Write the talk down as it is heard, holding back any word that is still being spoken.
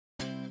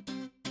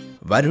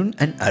Varun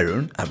and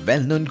Arun are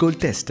well-known gold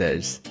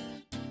testers.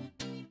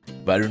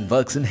 Varun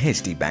works in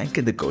HD Bank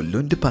in the gold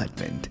loan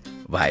department,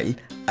 while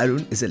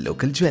Arun is a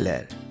local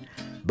jeweler.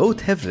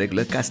 Both have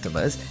regular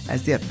customers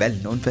as they are well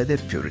known for their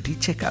purity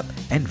checkup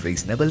and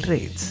reasonable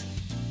rates.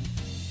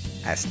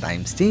 As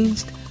times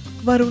changed,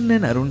 Varun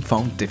and Arun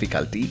found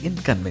difficulty in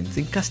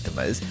convincing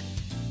customers.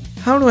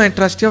 How do I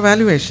trust your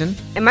valuation?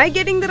 Am I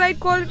getting the right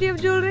quality of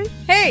jewelry?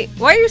 Hey,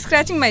 why are you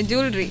scratching my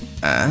jewelry?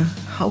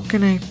 How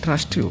can I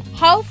trust you?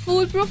 How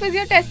foolproof is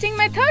your testing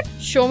method?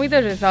 Show me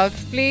the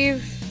results,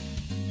 please.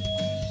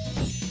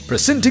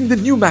 Presenting the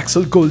new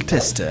Maxsell Gold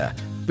Tester,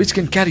 which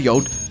can carry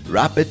out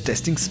rapid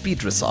testing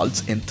speed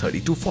results in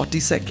 30 to 40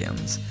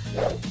 seconds.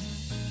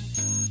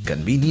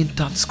 Convenient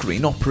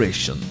touchscreen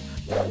operation.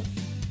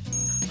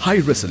 High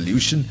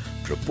resolution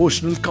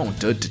proportional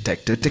counter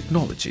detector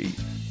technology.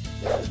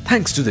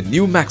 Thanks to the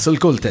new Maxsell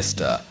Gold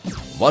Tester,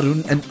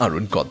 Varun and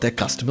Arun got their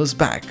customers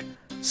back.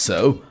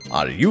 So,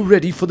 are you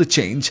ready for the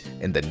change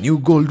in the new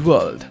gold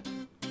world?